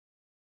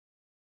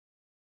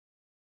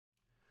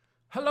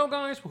Hello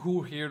guys,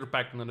 Wahoo here,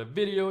 back in another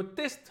video.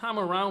 This time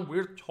around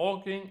we're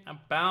talking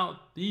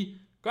about the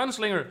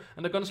Gunslinger,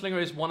 and the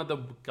Gunslinger is one of the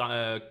one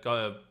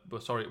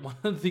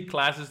of the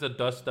classes that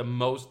does the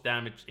most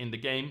damage in the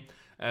game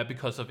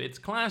because of its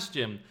class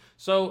gem.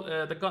 So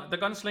the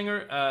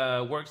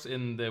Gunslinger works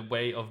in the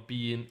way of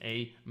being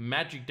a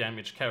magic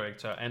damage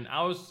character, and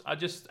I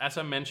just, as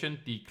I mentioned,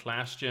 the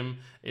class gem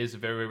is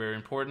very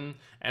important.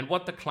 And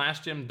what the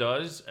class gem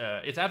does,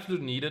 it's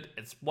absolutely needed.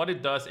 It's what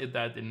it does is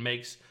that it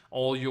makes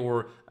all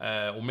your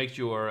or makes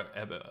your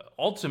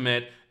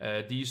ultimate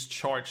these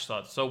charge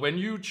slots. So when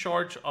you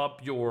charge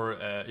up your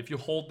if you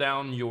hold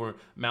down your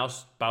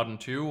mouse button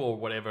 2 or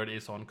whatever it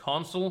is on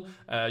console,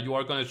 you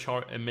are going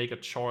to make a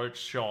charge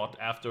shot.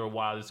 After a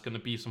while it's going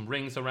to be some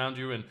rings around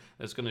you and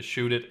it's going to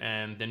shoot it,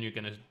 and then you're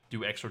going to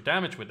do extra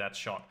damage with that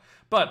shot.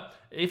 But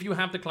if you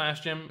have the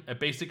class gem,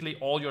 basically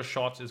all your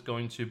shots is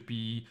going to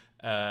be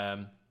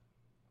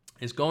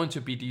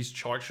these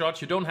charge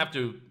shots. You don't have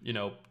to,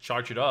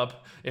 charge it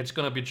up. It's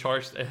going to be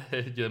charged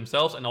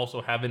themselves, and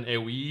also have an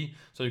AoE,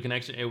 so you can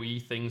actually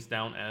AoE things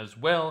down as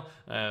well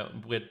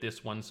with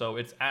this one. So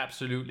it's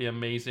absolutely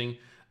amazing.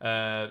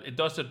 It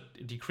does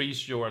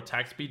decrease your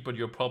attack speed, but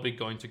you're probably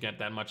going to get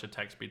that much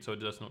attack speed, so it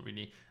does not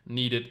really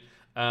need it.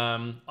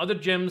 Other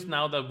gems,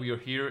 now that we are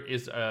here,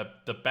 is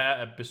the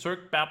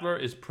Berserk Battler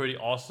is pretty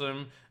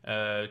awesome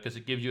because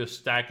it gives you a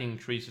stacking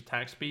increased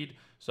attack speed.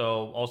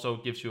 So also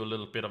gives you a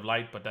little bit of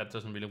light, but that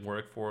doesn't really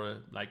work for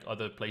like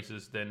other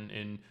places than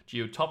in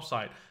Geo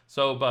Topside.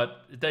 So,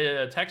 but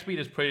the attack speed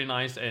is pretty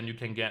nice, and you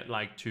can get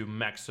like to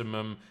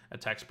maximum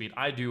attack speed.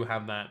 I do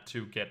have that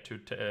to get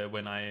to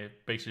when I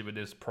basically with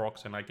this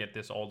procs, and I get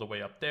this all the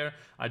way up there.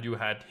 I do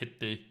hit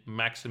the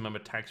maximum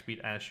attack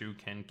speed as you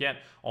can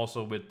get,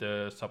 also with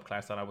the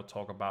subclass that I will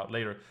talk about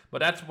later. But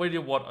that's really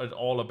what it's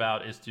all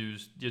about, is to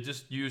you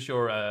just use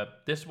your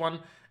this one,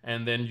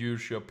 and then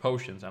use your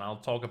potions, and I'll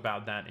talk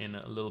about that in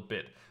a little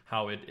bit,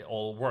 how it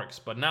all works.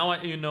 But now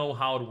you know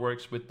how it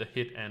works with the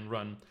hit and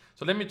run.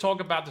 So let me talk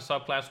about the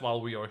subclass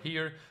while we are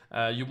here.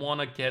 You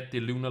want to get the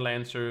Lunar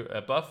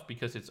Lancer buff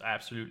because it's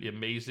absolutely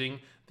amazing.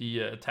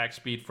 The attack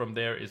speed from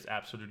there is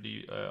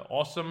absolutely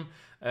awesome.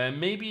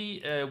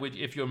 Maybe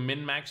if you're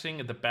min-maxing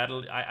at the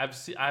battle,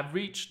 I've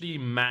reached the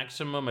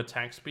maximum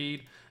attack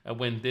speed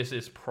when this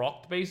is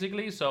procced,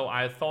 basically. So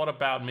I thought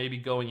about maybe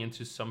going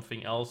into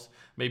something else,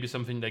 maybe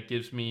something that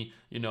gives me,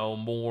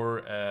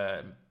 more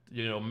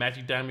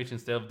magic damage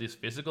instead of this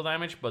physical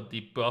damage. But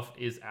the buff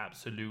is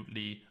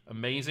absolutely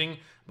amazing.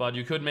 But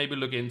you could maybe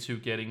look into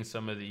getting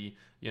some of the,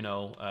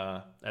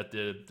 at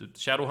the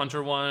Shadow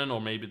Hunter one,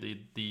 or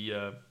maybe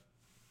the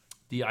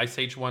Ice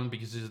Age one,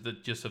 because this is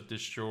just of the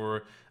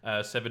sure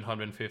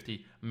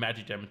 750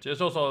 magic damage. There's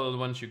also other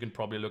ones you can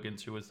probably look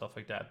into and stuff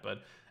like that.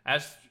 But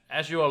as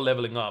you are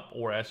leveling up,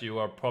 or as you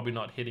are probably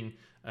not hitting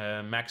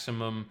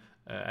maximum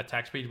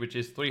attack speed, which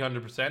is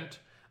 300%,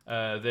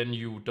 then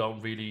you don't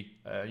really,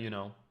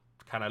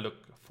 kind of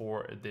look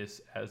for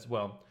this as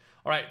well.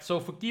 All right, so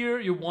for gear,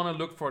 you want to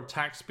look for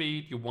attack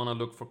speed, you want to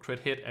look for crit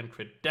hit and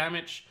crit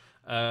damage,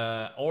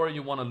 or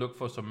you want to look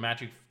for some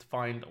magic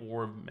find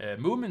or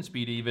movement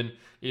speed, even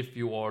if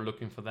you are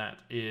looking for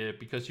that,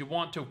 because you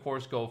want to of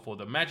course go for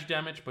the magic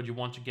damage, but you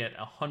want to get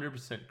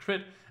 100%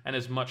 crit and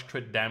as much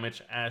crit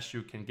damage as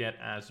you can get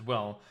as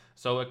well.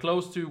 So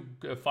close to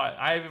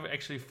I have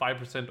actually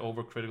 5%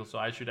 over critical, so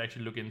I should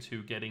actually look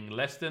into getting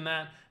less than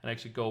that and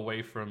actually go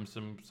away from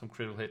some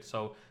critical hits.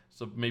 So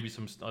maybe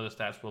some other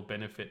stats will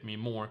benefit me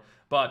more.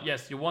 But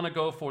yes, you want to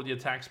go for the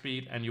attack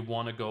speed, and you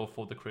want to go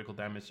for the critical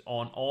damage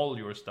on all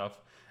your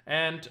stuff.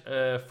 And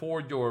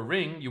for your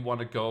ring, you want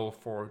to go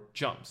for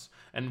jumps.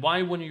 And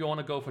why wouldn't you want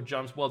to go for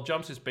jumps? Well,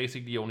 jumps is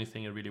basically the only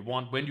thing you really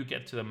want. When you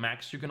get to the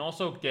max, you can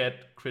also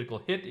get critical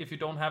hit if you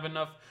don't have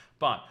enough.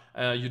 But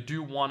you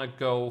do want to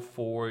go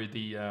for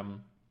the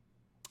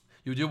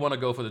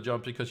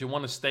jump, because you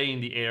want to stay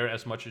in the air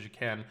as much as you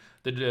can.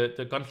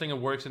 The Gunslinger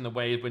works in the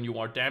way when you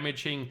are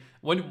damaging,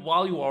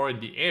 while you are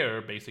in the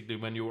air, basically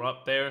when you're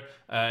up there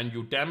and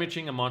you're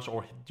damaging a monster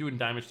or doing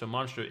damage to a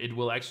monster, it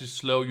will actually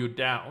slow you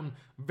down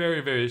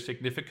very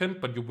significant,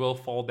 but you will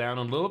fall down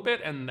a little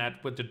bit, and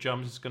that with the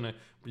jumps is gonna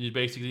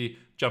basically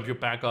jump you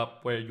back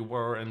up where you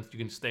were, and you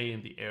can stay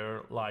in the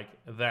air like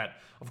that.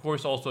 Of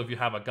course, also if you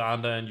have a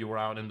Ganda and you were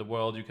out in the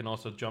world, you can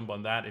also jump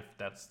on that if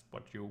that's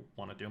what you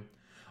want to do.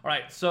 All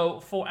right, so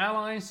for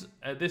allies,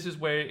 this is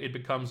where it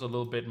becomes a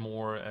little bit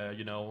more,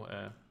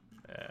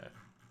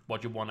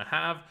 what you want to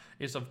have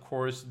is, of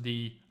course,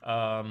 the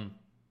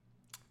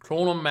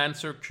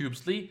Chronomancer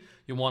Cubesly.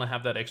 You want to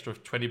have that extra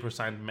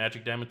 20%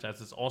 magic damage, that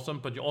is awesome,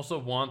 but you also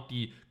want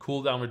the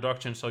cooldown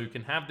reduction, so you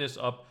can have this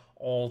up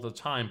all the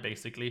time,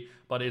 basically.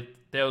 But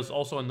there's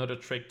also another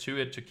trick to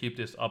it to keep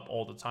this up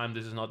all the time.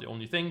 This is not the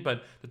only thing,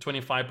 but the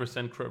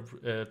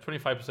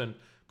 25%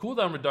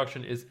 cooldown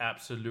reduction is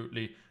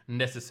absolutely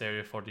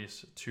necessary for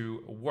this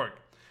to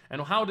work.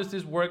 And how does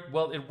this work?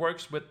 Well, it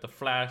works with the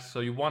flask. So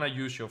you want to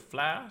use your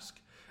flask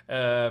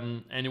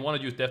and you want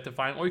to use death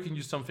defying, or you can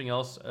use something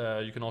else.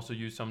 You can also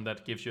use some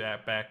that gives you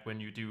back when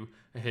you do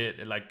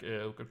hit like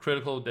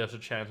critical. There's a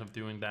chance of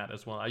doing that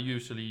as well. I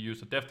usually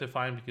use a death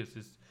defying because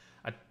it's,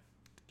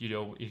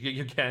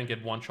 you can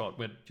get one shot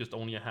with just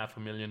only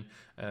 500,000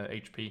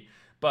 HP.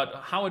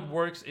 But how it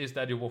works is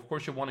that of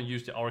course you want to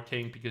use the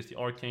arcane, because the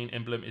arcane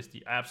emblem is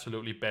the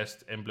absolutely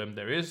best emblem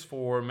there is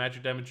for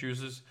magic damage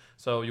users.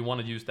 So you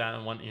want to use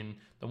that one in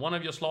one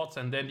of your slots,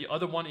 and then the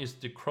other one is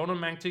the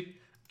chronomantic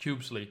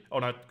cubesly, or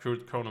not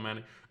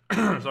chronomantic,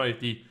 sorry,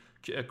 the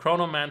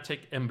chronomantic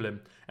emblem.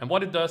 And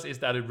what it does is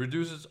that it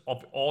reduces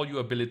of all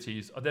your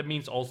abilities. That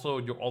means also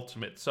your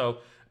ultimate. So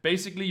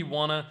basically you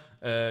want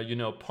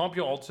to pop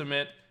your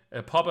ultimate,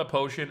 pop a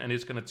potion, and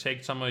it's going to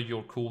take some of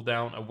your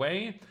cooldown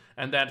away,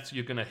 and that's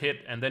you're going to hit,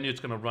 and then it's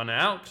going to run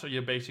out. So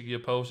you're basically your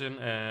potion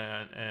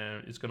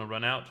it's going to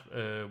run out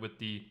with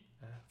the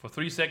for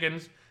 3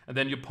 seconds, and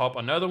then you pop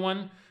another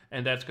one,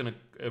 and that's going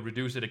to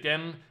reduce it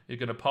again. You're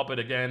going to pop it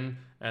again,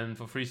 and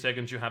for 3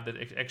 seconds you have that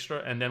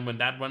extra, and then when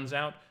that runs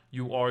out,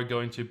 you are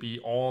going to be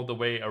all the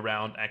way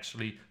around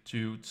actually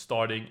to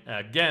starting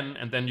again,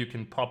 and then you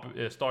can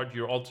start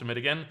your ultimate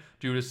again,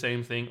 do the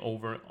same thing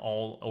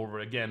all over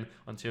again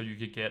until you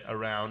can get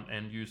around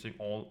and using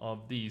all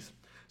of these.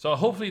 So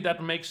hopefully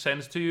that makes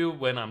sense to you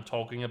when I'm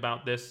talking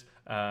about this.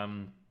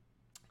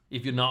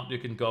 If you're not, you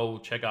can go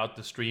check out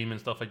the stream and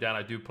stuff like that.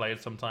 I do play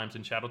it sometimes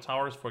in Shadow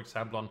Towers, for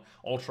example on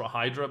Ultra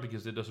Hydra,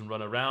 because it doesn't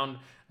run around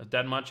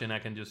that much, and I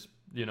can just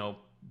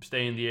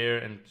stay in the air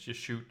and just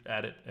shoot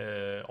at it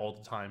all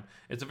the time.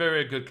 It's a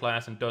very good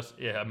class and does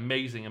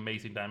amazing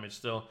damage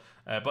still,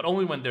 but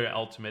only when their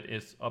ultimate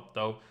is up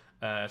though.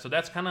 So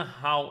that's kind of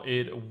how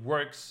it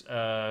works.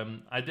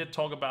 I did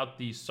talk about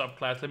the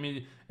subclass. Let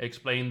me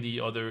explain the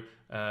other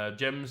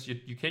gems.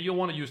 You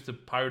want to use the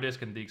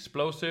Pyrodisc and the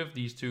Explosive.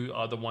 These two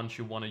are the ones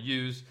you want to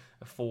use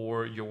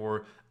for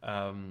your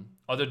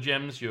other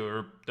gems.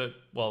 You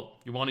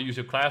want to use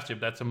your class gem.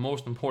 That's the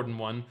most important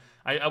one.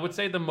 I would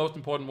say the most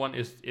important one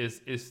is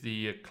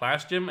the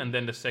class gem, and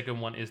then the second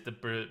one is the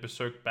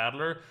Berserk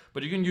Battler.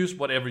 But you can use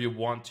whatever you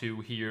want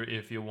to here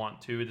if you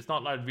want to. It's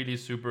not like really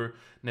super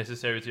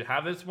necessary to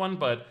have this one,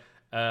 but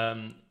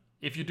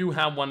if you do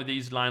have one of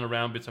these lying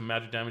around with some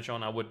magic damage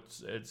on, I would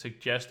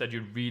suggest that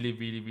you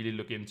really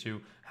look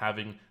into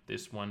having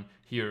this one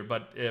here.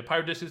 But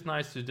Pyrodisc is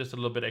nice, it's just a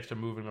little bit extra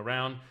moving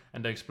around,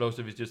 and the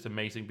Explosive is just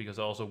amazing because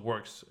it also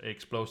works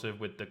explosive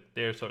with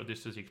so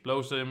this is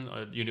explosive,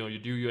 you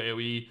do your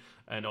AoE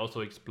and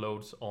also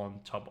explodes on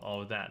top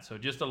of that. So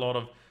just a lot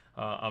of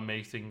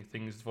amazing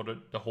things for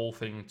the whole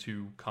thing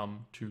to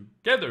come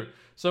together.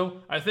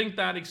 So I think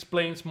that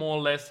explains more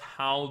or less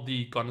how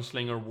the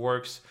Gunslinger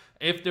works.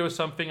 If there was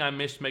something I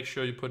missed, make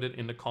sure you put it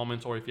in the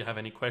comments, or if you have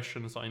any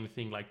questions or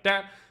anything like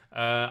that.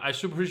 I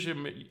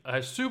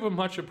super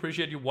much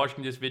appreciate you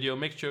watching this video.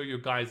 Make sure you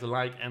guys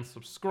like and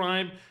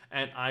subscribe,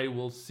 and I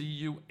will see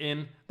you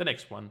in the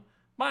next one.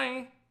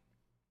 Bye!